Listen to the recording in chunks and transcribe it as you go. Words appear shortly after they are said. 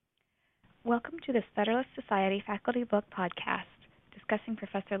Welcome to this Federalist Society Faculty Book Podcast discussing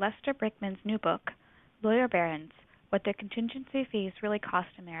Professor Lester Brickman's new book, Lawyer Barons: What Their Contingency Fees Really Cost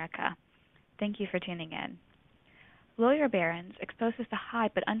America. Thank you for tuning in. Lawyer Barons exposes the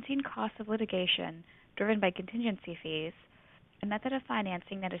high but unseen costs of litigation driven by contingency fees, a method of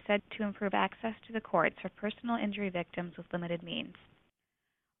financing that is said to improve access to the courts for personal injury victims with limited means.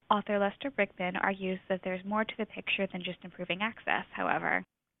 Author Lester Brickman argues that there is more to the picture than just improving access, however,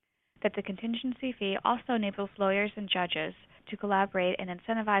 that the contingency fee also enables lawyers and judges to collaborate and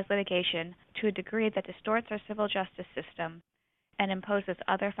incentivize litigation to a degree that distorts our civil justice system and imposes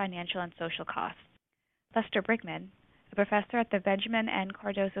other financial and social costs. Lester Brickman, a professor at the Benjamin N.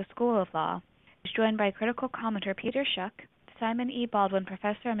 Cardozo School of Law, is joined by critical commentator Peter Schuck, Simon E. Baldwin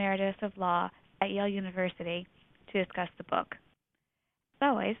Professor Emeritus of Law at Yale University, to discuss the book. As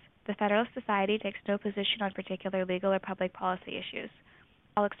always, the Federalist Society takes no position on particular legal or public policy issues.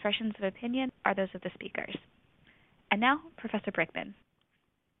 All expressions of opinion are those of the speakers. And now, Professor Brickman.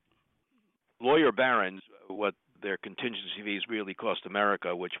 Lawyer Barons: What Their Contingency Fees Really Cost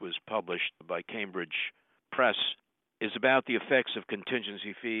America, which was published by Cambridge Press, is about the effects of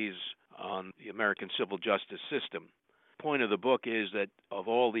contingency fees on the American civil justice system. The point of the book is that of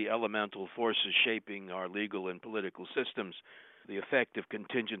all the elemental forces shaping our legal and political systems, the effect of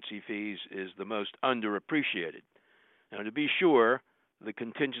contingency fees is the most underappreciated. Now, to be sure, the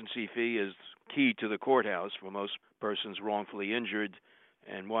contingency fee is key to the courthouse for most persons wrongfully injured,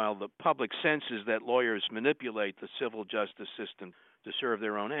 and while the public senses that lawyers manipulate the civil justice system to serve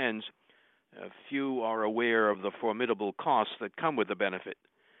their own ends, few are aware of the formidable costs that come with the benefit.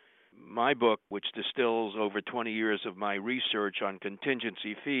 My book, which distills over 20 years of my research on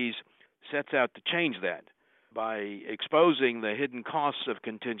contingency fees, sets out to change that by exposing the hidden costs of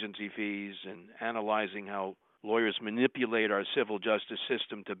contingency fees and analyzing how lawyers manipulate our civil justice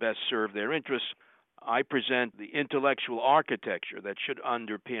system to best serve their interests. I present the intellectual architecture that should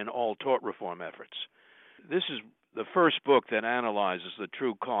underpin all tort reform efforts. This is the first book that analyzes the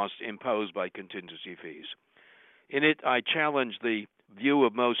true costs imposed by contingency fees. In it, I challenge the view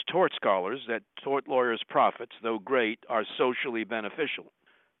of most tort scholars that tort lawyers' profits, though great, are socially beneficial.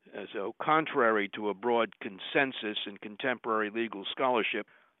 So, contrary to a broad consensus in contemporary legal scholarship,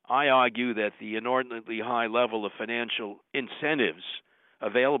 I argue that the inordinately high level of financial incentives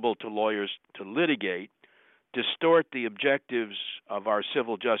available to lawyers to litigate distort the objectives of our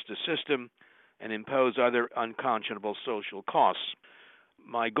civil justice system and impose other unconscionable social costs.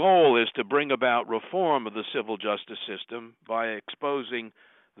 My goal is to bring about reform of the civil justice system by exposing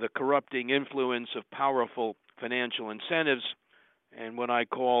the corrupting influence of powerful financial incentives and what I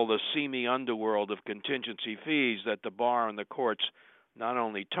call the seamy underworld of contingency fees that the bar and the courts not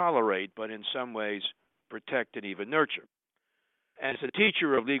only tolerate, but in some ways protect and even nurture. As a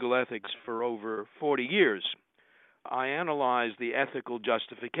teacher of legal ethics for over 40 years, I analyze the ethical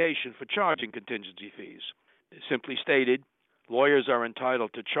justification for charging contingency fees. Simply stated, lawyers are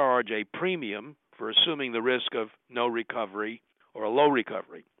entitled to charge a premium for assuming the risk of no recovery or a low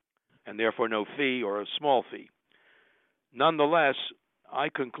recovery, and therefore no fee or a small fee. Nonetheless, I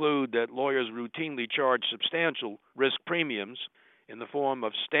conclude that lawyers routinely charge substantial risk premiums in the form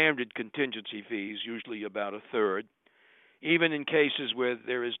of standard contingency fees, usually about a third, even in cases where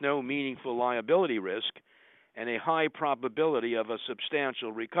there is no meaningful liability risk and a high probability of a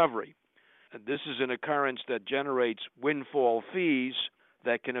substantial recovery. This is an occurrence that generates windfall fees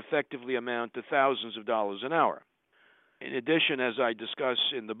that can effectively amount to thousands of dollars an hour. In addition, as I discuss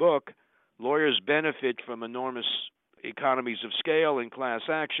in the book, lawyers benefit from enormous economies of scale in class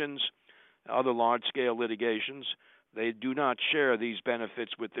actions, other large-scale litigations. They do not share these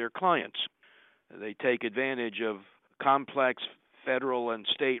benefits with their clients. They take advantage of complex federal and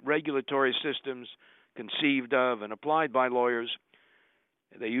state regulatory systems conceived of and applied by lawyers.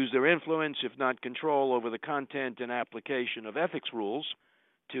 They use their influence, if not control, over the content and application of ethics rules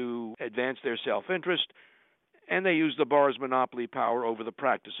to advance their self-interest, and they use the bar's monopoly power over the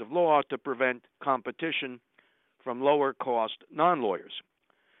practice of law to prevent competition from lower-cost non-lawyers.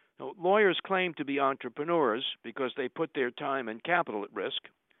 Now, lawyers claim to be entrepreneurs because they put their time and capital at risk,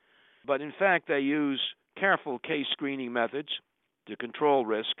 but in fact they use careful case screening methods to control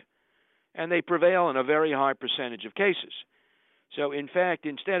risk, and they prevail in a very high percentage of cases. So, in fact,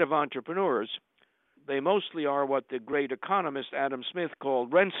 instead of entrepreneurs, they mostly are what the great economist Adam Smith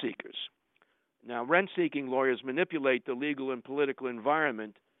called rent seekers. Now, rent-seeking lawyers manipulate the legal and political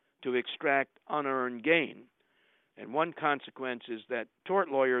environment to extract unearned gain. And one consequence is that tort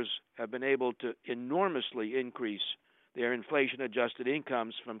lawyers have been able to enormously increase their inflation-adjusted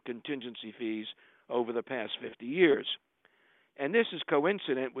incomes from contingency fees over the past 50 years. And this is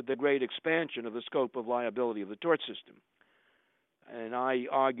coincident with the great expansion of the scope of liability of the tort system. And I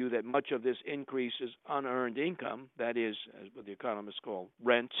argue that much of this increase is unearned income, that is, as what the economists call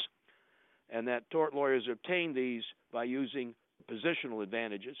rents, and that tort lawyers obtain these by using positional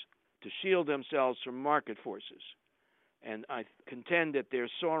advantages to shield themselves from market forces. And I contend that their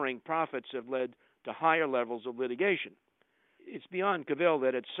soaring profits have led to higher levels of litigation. It's beyond cavil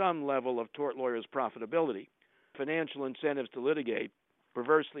that at some level of tort lawyers' profitability, financial incentives to litigate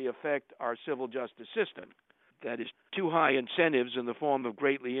perversely affect our civil justice system. That is, too high incentives in the form of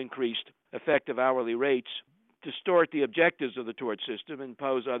greatly increased effective hourly rates distort the objectives of the tort system and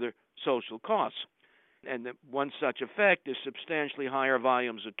impose other social costs. And one such effect is substantially higher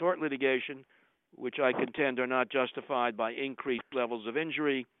volumes of tort litigation, which I contend are not justified by increased levels of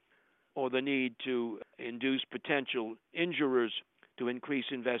injury or the need to induce potential injurers to increase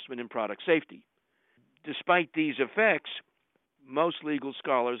investment in product safety. Despite these effects, most legal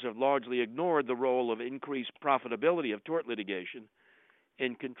scholars have largely ignored the role of increased profitability of tort litigation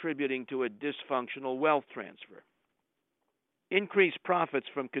in contributing to a dysfunctional wealth transfer. Increased profits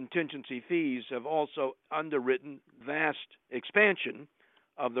from contingency fees have also underwritten vast expansion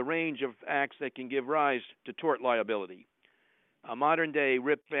of the range of acts that can give rise to tort liability. A modern-day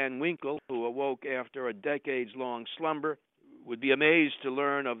Rip Van Winkle, who awoke after a decades-long slumber, would be amazed to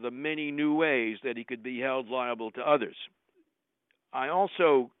learn of the many new ways that he could be held liable to others. I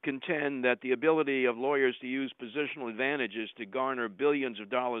also contend that the ability of lawyers to use positional advantages to garner billions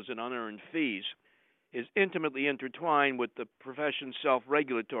of dollars in unearned fees is intimately intertwined with the profession's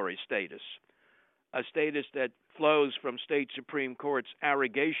self-regulatory status, a status that flows from state Supreme Court's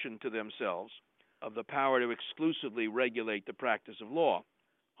arrogation to themselves of the power to exclusively regulate the practice of law.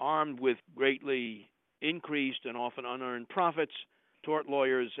 Armed with greatly increased and often unearned profits, tort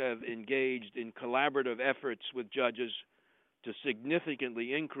lawyers have engaged in collaborative efforts with judges to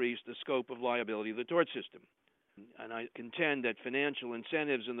significantly increase the scope of liability of the tort system. And I contend that financial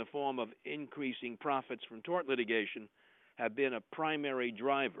incentives in the form of increasing profits from tort litigation have been a primary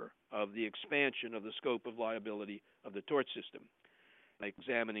driver of the expansion of the scope of liability of the tort system. I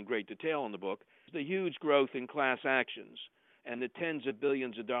examine in great detail in the book the huge growth in class actions and the tens of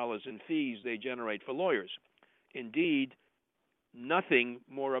billions of dollars in fees they generate for lawyers. Indeed, nothing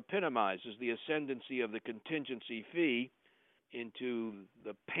more epitomizes the ascendancy of the contingency fee into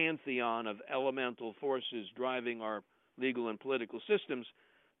the pantheon of elemental forces driving our legal and political systems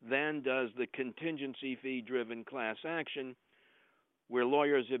than does the contingency fee-driven class action, where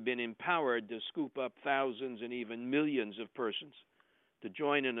lawyers have been empowered to scoop up thousands and even millions of persons to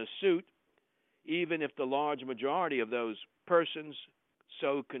join in a suit, even if the large majority of those persons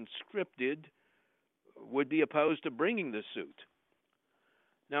so conscripted would be opposed to bringing the suit.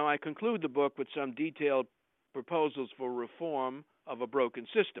 Now, I conclude the book with some detailed proposals for reform of a broken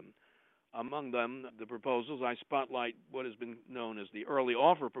system. Among them, the proposals, I spotlight what has been known as the early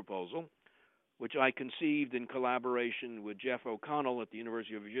offer proposal, which I conceived in collaboration with Jeff O'Connell at the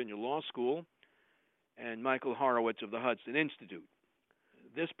University of Virginia Law School and Michael Horowitz of the Hudson Institute.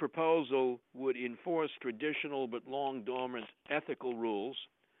 This proposal would enforce traditional but long-dormant ethical rules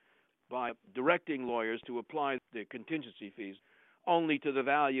by directing lawyers to apply their contingency fees only to the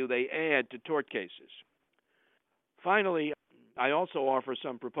value they add to tort cases. Finally, I also offer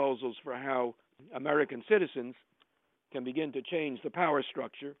some proposals for how American citizens can begin to change the power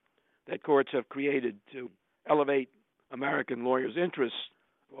structure that courts have created to elevate American lawyers' interests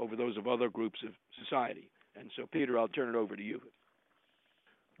over those of other groups of society. And so, Peter, I'll turn it over to you.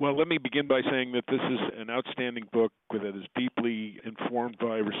 Well, let me begin by saying that this is an outstanding book that is deeply informed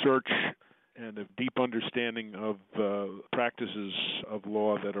by research and a deep understanding of practices of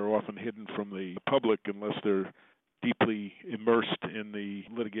law that are often hidden from the public unless they're deeply immersed in the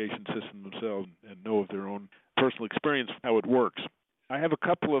litigation system themselves and know of their own personal experience, how it works. I have a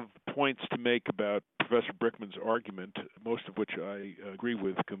couple of points to make about Professor Brickman's argument, most of which I agree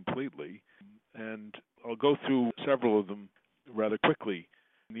with completely, and I'll go through several of them rather quickly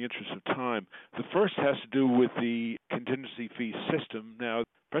in the interest of time. The first has to do with the contingency fee system. Now,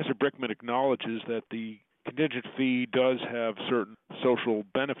 Professor Brickman acknowledges that the contingent fee does have certain social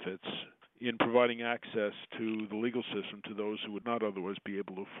benefits in providing access to the legal system to those who would not otherwise be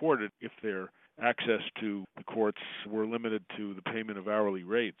able to afford it if their access to the courts were limited to the payment of hourly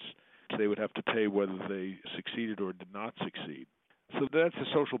rates. They would have to pay whether they succeeded or did not succeed. So that's a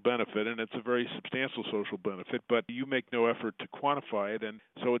social benefit, and it's a very substantial social benefit, but you make no effort to quantify it, and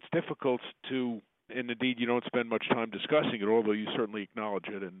so it's difficult to, and indeed you don't spend much time discussing it, although you certainly acknowledge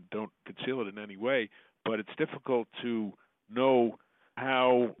it and don't conceal it in any way, but it's difficult to know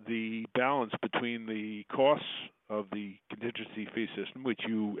how the balance between the costs of the contingency fee system, which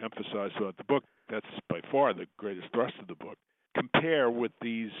you emphasize throughout the book. That's by far the greatest thrust of the book. Compare with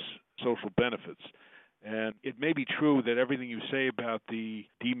these social benefits. And it may be true that everything you say about the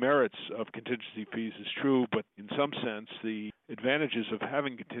demerits of contingency fees is true, but in some sense, the advantages of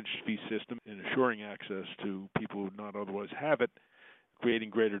having a contingency fee system and assuring access to people who would not otherwise have it, creating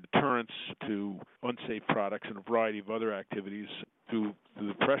greater deterrence to unsafe products and a variety of other activities through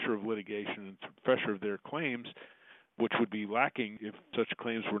the pressure of litigation and through pressure of their claims, which would be lacking if such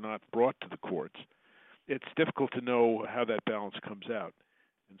claims were not brought to the courts. It's difficult to know how that balance comes out.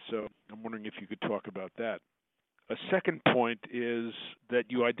 And so I'm wondering if you could talk about that. A second point is that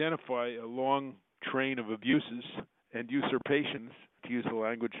you identify a long train of abuses and usurpations, to use the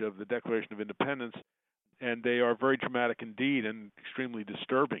language of the Declaration of Independence, and they are very dramatic indeed and extremely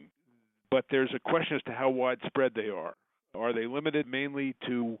disturbing. But there's a question as to how widespread they are. Are they limited mainly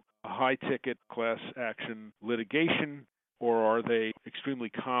to high-ticket class action litigation, or are they extremely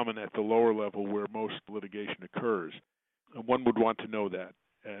common at the lower level where most litigation occurs? And one would want to know that.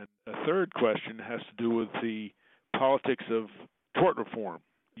 And a third question has to do with the politics of tort reform.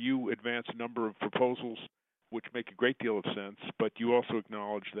 You advance a number of proposals which make a great deal of sense, but you also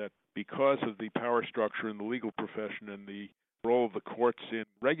acknowledge that because of the power structure in the legal profession and the role of the courts in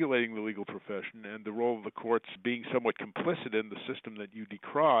regulating the legal profession and the role of the courts being somewhat complicit in the system that you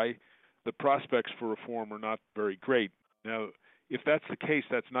decry, the prospects for reform are not very great. Now, if that's the case,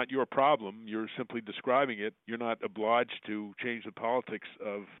 that's not your problem. You're simply describing it. You're not obliged to change the politics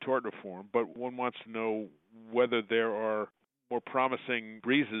of tort reform, but one wants to know whether there are more promising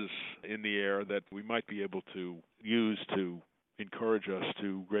breezes in the air that we might be able to use to encourage us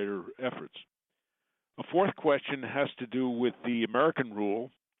to greater efforts. A fourth question has to do with the American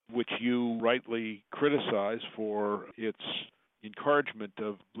rule, which you rightly criticize for its encouragement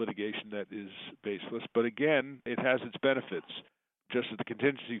of litigation that is baseless, but again, it has its benefits, just as the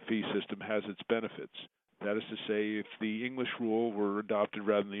contingency fee system has its benefits. That is to say, if the English rule were adopted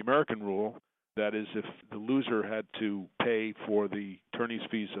rather than the American rule, that is, if the loser had to pay for the attorney's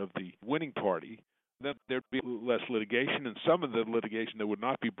fees of the winning party, then there'd be less litigation, and some of the litigation that would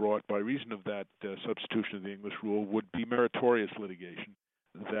not be brought by reason of that substitution of the English rule would be meritorious litigation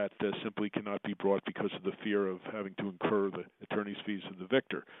that simply cannot be brought because of the fear of having to incur the attorney's fees of the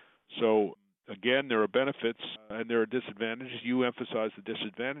victor. So, again, there are benefits and there are disadvantages. You emphasize the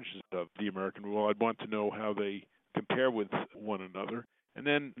disadvantages of the American rule. I'd want to know how they compare with one another. And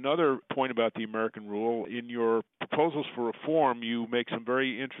then another point about the American rule, in your proposals for reform, you make some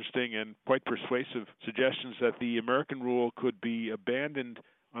very interesting and quite persuasive suggestions that the American rule could be abandoned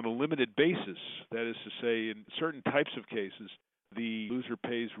on a limited basis. That is to say, in certain types of cases, the loser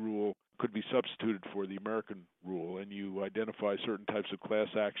pays rule could be substituted for the American rule, and you identify certain types of class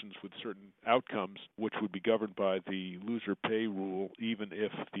actions with certain outcomes which would be governed by the loser pay rule, even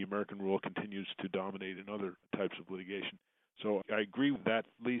if the American rule continues to dominate in other types of litigation. So I agree with that,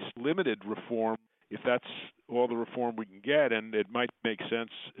 at least limited reform, if that's all the reform we can get, and it might make sense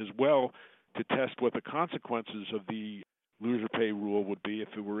as well to test what the consequences of the loser pay rule would be if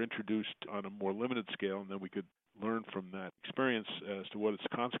it were introduced on a more limited scale, and then we could learn from that experience as to what its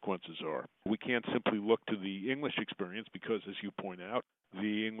consequences are. We can't simply look to the English experience because, as you point out,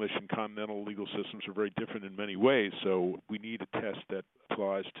 the English and continental legal systems are very different in many ways, so we need a test that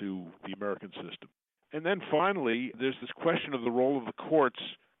applies to the American system. And then finally, there's this question of the role of the courts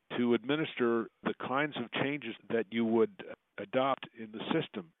to administer the kinds of changes that you would adopt in the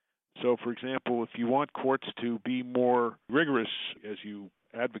system. So, for example, if you want courts to be more rigorous, as you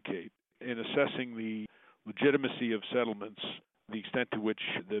advocate, in assessing the legitimacy of settlements, the extent to which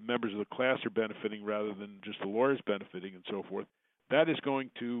the members of the class are benefiting rather than just the lawyers benefiting and so forth, that is going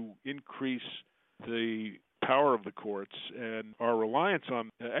to increase the power of the courts and our reliance on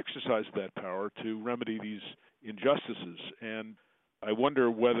exercise of that power to remedy these injustices. And I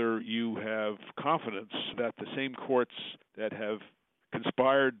wonder whether you have confidence that the same courts that have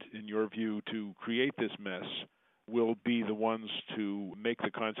conspired, in your view, to create this mess will be the ones to make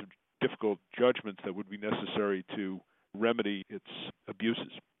the kinds of difficult judgments that would be necessary to remedy its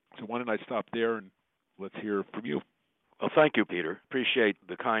abuses. So why don't I stop there and let's hear from you. Well, thank you, Peter. Appreciate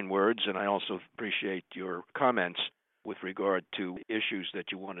the kind words, and I also appreciate your comments with regard to issues that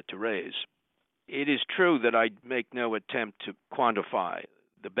you wanted to raise. It is true that I make no attempt to quantify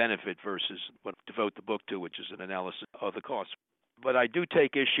the benefit versus what I devote the book to, which is an analysis of the cost. But I do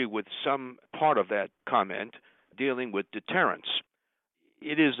take issue with some part of that comment dealing with deterrence.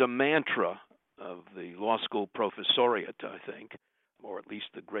 It is a mantra of the law school professoriate, I think, or at least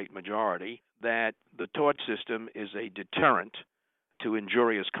the great majority, that the tort system is a deterrent to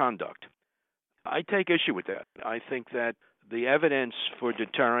injurious conduct. I take issue with that. I think that the evidence for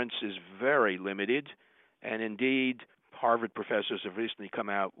deterrence is very limited, and indeed, Harvard professors have recently come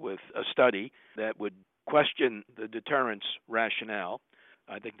out with a study that would question the deterrence rationale.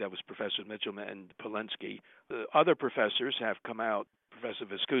 I think that was Professor Mitchell and Polensky. The other professors have come out, Professor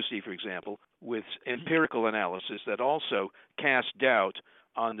Viscusi, for example, with empirical analysis that also cast doubt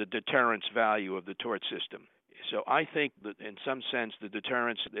on the deterrence value of the tort system. So I think that in some sense the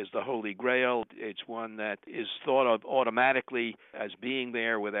deterrence is the holy grail. It's one that is thought of automatically as being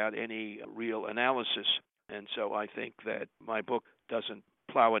there without any real analysis. And so I think that my book doesn't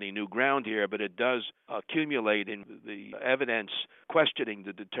plow any new ground here, but it does accumulate in the evidence questioning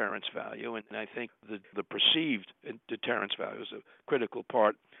the deterrence value. And I think the perceived deterrence value is a critical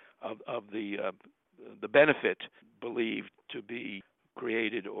part of the benefit believed to be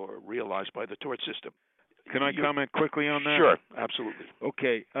created or realized by the tort system. Can I comment quickly on that? Sure, absolutely.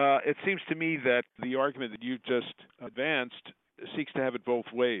 Okay. It seems to me that the argument that you just advanced seeks to have it both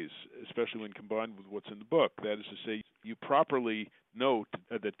ways, especially when combined with what's in the book. That is to say, you properly note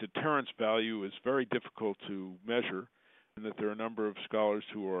that deterrence value is very difficult to measure and that there are a number of scholars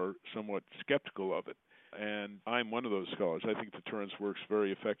who are somewhat skeptical of it. And I'm one of those scholars. I think deterrence works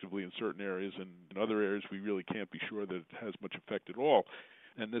very effectively in certain areas, and in other areas we really can't be sure that it has much effect at all.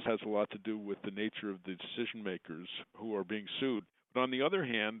 And this has a lot to do with the nature of the decision makers who are being sued. But on the other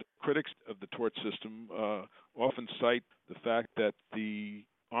hand, critics of the tort system often cite the fact that the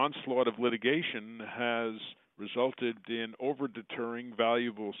onslaught of litigation has resulted in over-deterring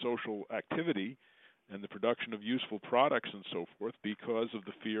valuable social activity and the production of useful products and so forth because of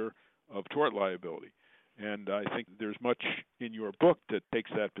the fear of tort liability. And I think there's much in your book that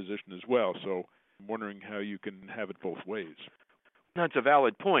takes that position as well. So I'm wondering how you can have it both ways. That's a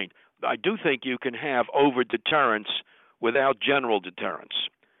valid point. I do think you can have over-deterrence without general deterrence.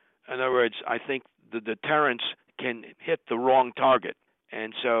 In other words, I think the deterrence can hit the wrong target.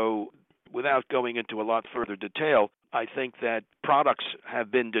 And so without going into a lot further detail, I think that products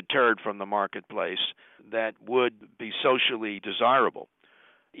have been deterred from the marketplace that would be socially desirable,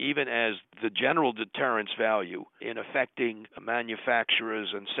 even as the general deterrence value in affecting manufacturers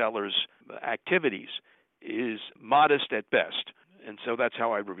and sellers' activities is modest at best. And so that's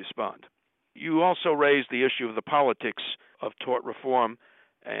how I would respond. You also raised the issue of the politics of tort reform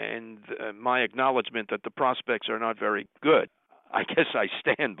and my acknowledgement that the prospects are not very good. I guess I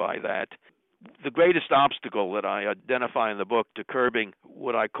stand by that. The greatest obstacle that I identify in the book to curbing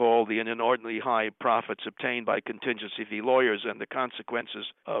what I call the inordinately high profits obtained by contingency fee lawyers and the consequences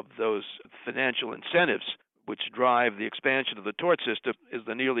of those financial incentives which drive the expansion of the tort system is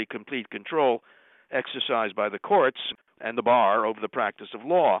the nearly complete control exercised by the courts and the bar over the practice of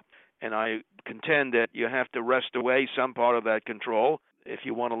law. And I contend that you have to wrest away some part of that control if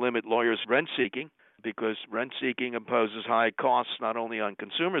you want to limit lawyers' rent-seeking, because rent-seeking imposes high costs not only on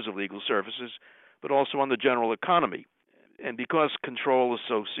consumers of legal services, but also on the general economy. And because control is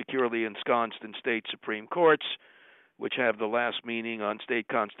so securely ensconced in state supreme courts, which have the last meaning on state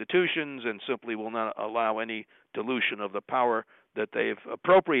constitutions and simply will not allow any dilution of the power that they've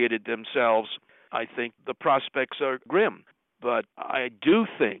appropriated themselves, I think the prospects are grim. But I do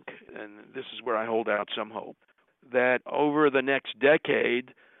think, and this is where I hold out some hope, that over the next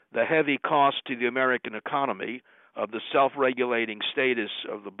decade, the heavy cost to the American economy of the self-regulating status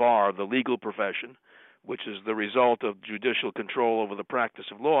of the bar, the legal profession, which is the result of judicial control over the practice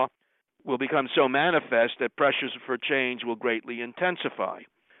of law, will become so manifest that pressures for change will greatly intensify.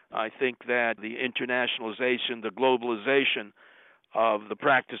 I think that the internationalization, the globalization of the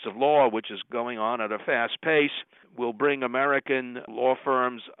practice of law, which is going on at a fast pace, will bring American law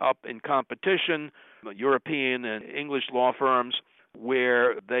firms up in competition, European and English law firms,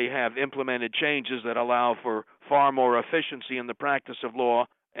 where they have implemented changes that allow for far more efficiency in the practice of law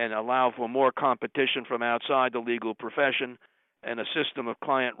and allow for more competition from outside the legal profession and a system of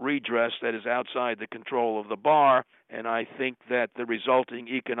client redress that is outside the control of the bar. And I think that the resulting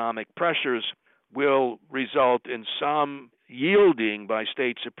economic pressures will result in some yielding by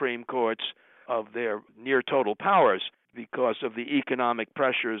state supreme courts of their near total powers because of the economic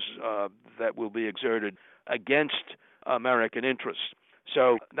pressures that will be exerted against American interests.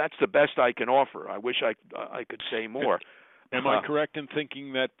 So that's the best I can offer. I wish I could say more. Am I correct in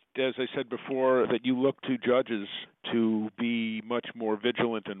thinking that, as I said before, that you look to judges to be much more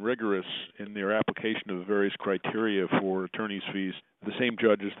vigilant and rigorous in their application of the various criteria for attorneys' fees, the same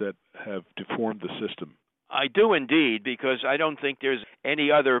judges that have deformed the system? I do indeed, because I don't think there's any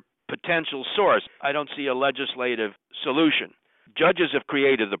other potential source. I don't see a legislative solution. Judges have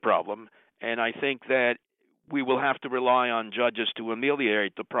created the problem, and I think that we will have to rely on judges to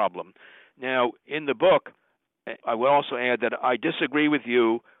ameliorate the problem. Now, in the book, I will also add that I disagree with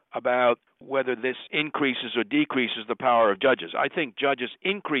you about whether this increases or decreases the power of judges. I think judges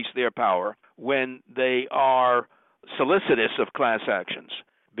increase their power when they are solicitous of class actions,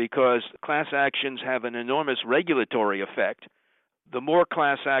 because class actions have an enormous regulatory effect. The more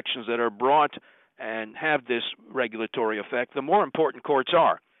class actions that are brought and have this regulatory effect, the more important courts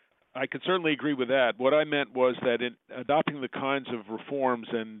are. I could certainly agree with that. What I meant was that in adopting the kinds of reforms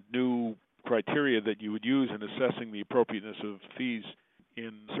and new criteria that you would use in assessing the appropriateness of fees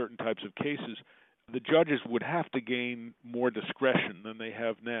in certain types of cases, the judges would have to gain more discretion than they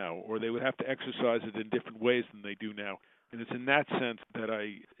have now, or they would have to exercise it in different ways than they do now. And it's in that sense that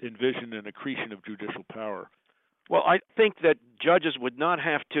I envision an accretion of judicial power. Well, I think that judges would not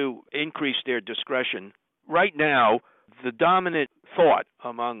have to increase their discretion. Right now, the dominant thought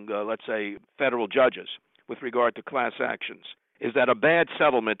among, let's say, federal judges with regard to class actions is that a bad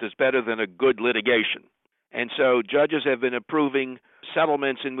settlement is better than a good litigation. And so judges have been approving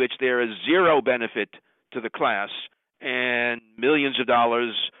settlements in which there is zero benefit to the class and millions of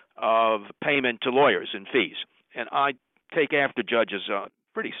dollars of payment to lawyers and fees. And I take after judges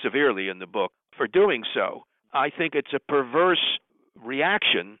pretty severely in the book for doing so. I think it's a perverse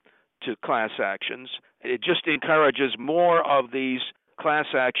reaction to class actions. It just encourages more of these class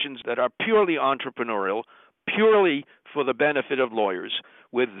actions that are purely entrepreneurial, purely for the benefit of lawyers,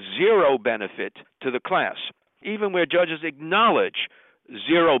 with zero benefit to the class. Even where judges acknowledge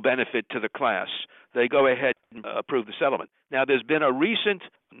zero benefit to the class, they go ahead and approve the settlement. Now, there's been a recent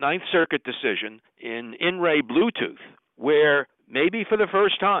Ninth Circuit decision in re Bluetooth where maybe for the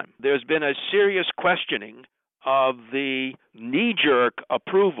first time there's been a serious questioning of the knee-jerk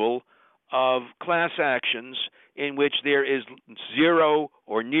approval of class actions in which there is zero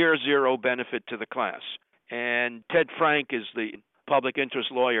or near zero benefit to the class. And Ted Frank is the public interest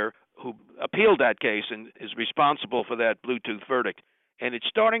lawyer who appealed that case and is responsible for that Bluetooth verdict. And it's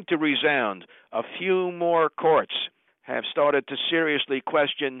starting to resound. A few more courts have started to seriously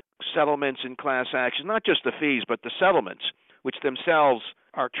question settlements in class action, not just the fees, but the settlements, which themselves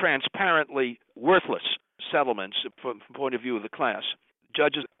are transparently worthless settlements from the point of view of the class.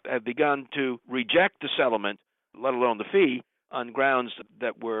 Judges have begun to reject the settlement, let alone the fee, on grounds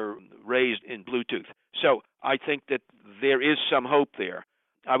that were raised in Bluetooth. So I think that there is some hope there.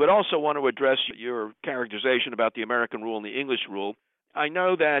 I would also want to address your characterization about the American rule and the English rule. I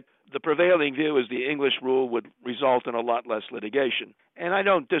know that the prevailing view is the English rule would result in a lot less litigation, and I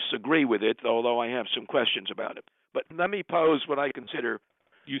don't disagree with it, although I have some questions about it. But let me pose what I consider.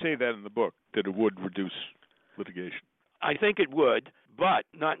 You say that in the book, that it would reduce litigation. I think it would, but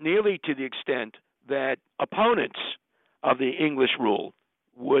not nearly to the extent that opponents of the English rule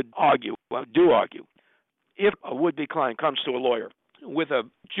would argue, do argue. If a would-be client comes to a lawyer with a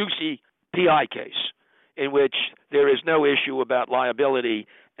juicy PI case in which there is no issue about liability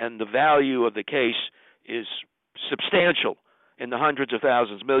and the value of the case is substantial in the hundreds of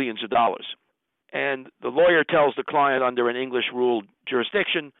thousands, millions of dollars, and the lawyer tells the client under an English rule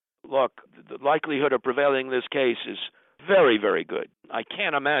jurisdiction, look, the likelihood of prevailing in this case is very, very good. I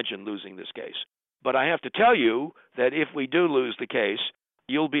can't imagine losing this case. But I have to tell you that if we do lose the case,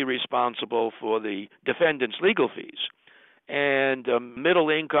 you'll be responsible for the defendant's legal fees. And a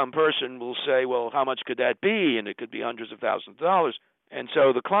middle-income person will say, well, how much could that be? And it could be hundreds of thousands of dollars. And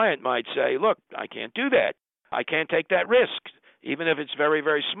so the client might say, look, I can't do that. I can't take that risk, even if it's very,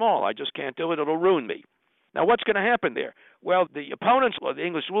 very small. I just can't do it. It'll ruin me. Now, what's going to happen there? Well, the opponents of the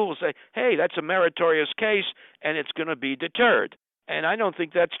English rule will say, hey, that's a meritorious case, and it's going to be deterred. And I don't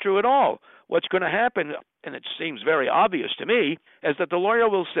think that's true at all. What's going to happen, and it seems very obvious to me, is that the lawyer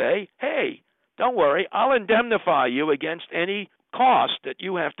will say, hey, don't worry, I'll indemnify you against any cost that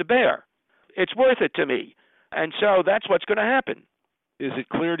you have to bear. It's worth it to me. And so that's what's going to happen. Is it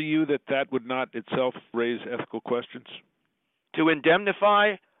clear to you that that would not itself raise ethical questions? To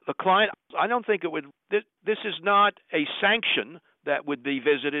indemnify the client, I don't think it would. This is not a sanction that would be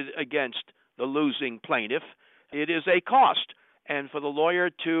visited against the losing plaintiff. It is a cost. And for the lawyer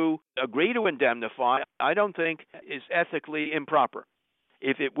to agree to indemnify, I don't think is ethically improper.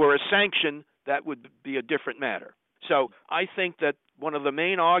 If it were a sanction, that would be a different matter. So I think that one of the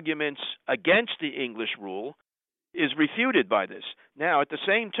main arguments against the English rule is refuted by this. Now, at the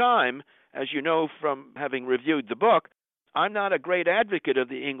same time, as you know from having reviewed the book, I'm not a great advocate of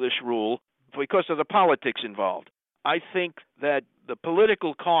the English rule because of the politics involved. I think that the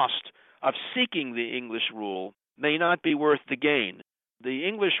political cost of seeking the English rule may not be worth the gain. The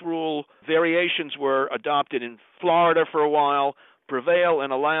English rule variations were adopted in Florida for a while, prevail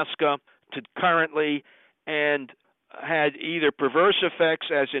in Alaska to currently, and had either perverse effects,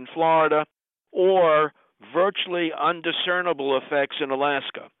 as in Florida, or virtually undiscernible effects in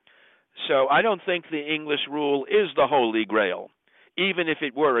Alaska. So I don't think the English rule is the holy grail, even if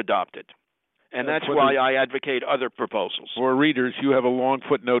it were adopted. And that's why I advocate other proposals. For readers, you have a long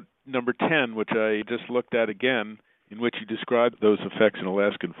footnote number 10, which I just looked at again, in which you describe those effects in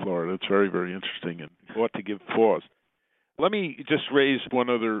Alaska and Florida. It's very, very interesting and ought to give pause. Let me just raise one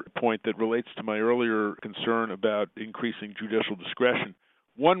other point that relates to my earlier concern about increasing judicial discretion.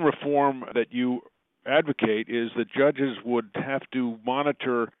 One reform that you advocate is that judges would have to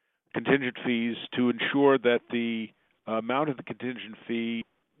monitor contingent fees to ensure that the amount of the contingent fee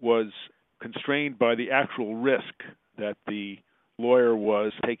was constrained by the actual risk that the lawyer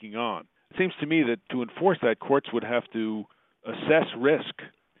was taking on. It seems to me that to enforce that, courts would have to assess risk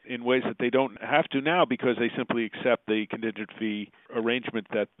in ways that they don't have to now because they simply accept the contingent fee arrangement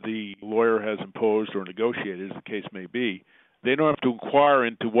that the lawyer has imposed or negotiated, as the case may be. They don't have to inquire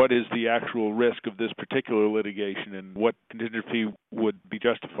into what is the actual risk of this particular litigation and what contingent fee would be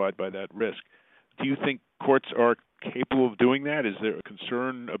justified by that risk. Do you think courts are capable of doing that? Is there a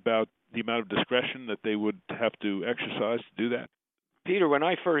concern about the amount of discretion that they would have to exercise to do that? Peter, when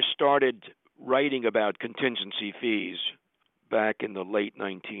I first started writing about contingency fees back in the late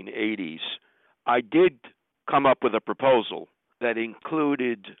 1980s, I did come up with a proposal that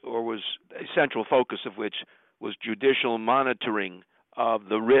included, or was a central focus of which, was judicial monitoring of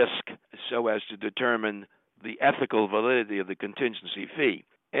the risk so as to determine the ethical validity of the contingency fee.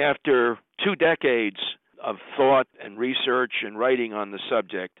 After 2 decades of thought and research and writing on the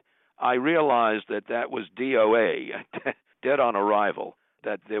subject, I realized that that was DOA, dead on arrival,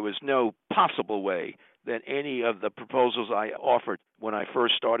 that there was no possible way that any of the proposals I offered when I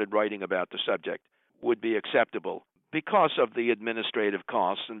first started writing about the subject would be acceptable because of the administrative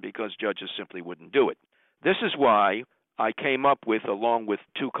costs and because judges simply wouldn't do it. This is why I came up with, along with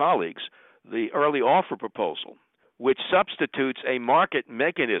 2 colleagues, the early offer proposal, which substitutes a market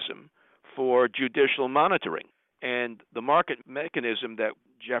mechanism for judicial monitoring. And the market mechanism that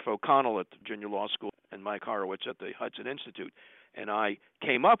Jeff O'Connell at the Virginia Law School and Mike Horowitz at the Hudson Institute and I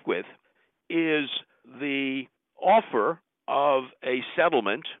came up with is the offer of a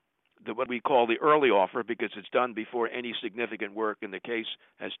settlement, what we call the early offer, because it's done before any significant work in the case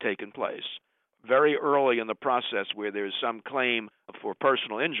has taken place. Very early in the process where there's some claim for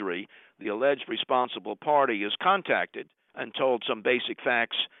personal injury, the alleged responsible party is contacted and told some basic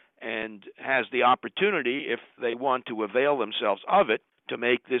facts and has the opportunity, if they want to avail themselves of it, to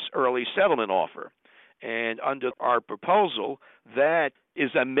make this early settlement offer. And under our proposal, that is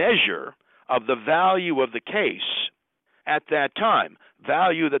a measure of the value of the case at that time,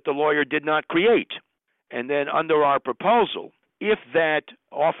 value that the lawyer did not create. And then under our proposal, if that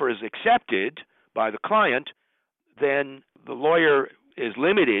offer is accepted by the client, then the lawyer is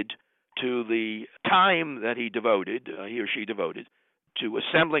limited to the time that he or she devoted, to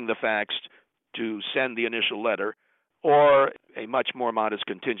assembling the facts to send the initial letter, or a much more modest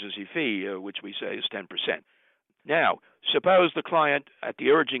contingency fee, which we say is 10%. Now, suppose the client, at the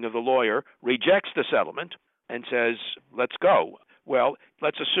urging of the lawyer, rejects the settlement and says, let's go. Well,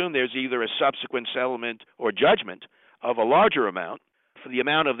 let's assume there's either a subsequent settlement or judgment of a larger amount. For the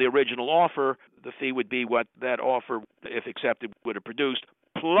amount of the original offer, the fee would be what that offer, if accepted, would have produced,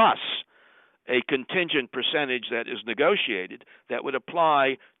 plus a contingent percentage that is negotiated that would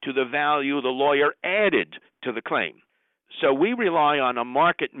apply to the value the lawyer added to the claim. So we rely on a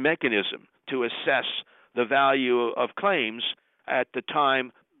market mechanism to assess the value of claims at the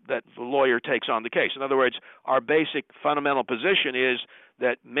time that the lawyer takes on the case. In other words, our basic fundamental position is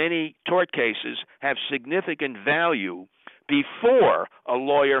that many tort cases have significant value before a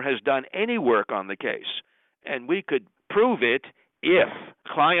lawyer has done any work on the case. And we could prove it if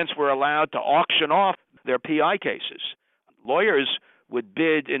clients were allowed to auction off their PI cases. Lawyers would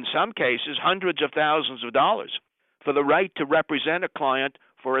bid, in some cases, hundreds of thousands of dollars for the right to represent a client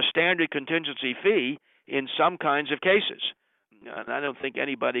for a standard contingency fee in some kinds of cases. And I don't think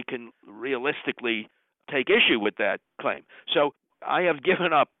anybody can realistically take issue with that claim. So I have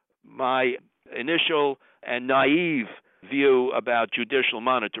given up my initial and naive view about judicial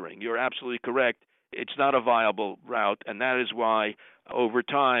monitoring. You're absolutely correct. It's not a viable route, and that is why, over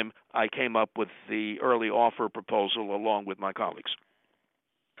time, I came up with the early offer proposal along with my colleagues.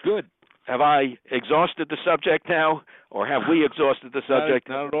 Good. Have I exhausted the subject now, or have we exhausted the subject?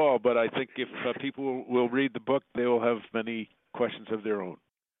 Not at all, but I think if people will read the book, they will have many questions of their own.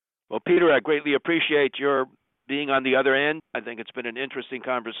 Well, Peter, I greatly appreciate your being on the other end. I think it's been an interesting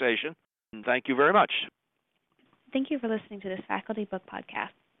conversation, and thank you very much. Thank you for listening to this Faculty Book Podcast.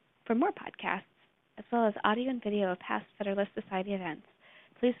 For more podcasts, as well as audio and video of past Federalist Society events,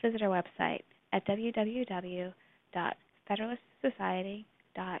 please visit our website at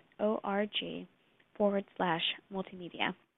www.federalistsociety.org/multimedia.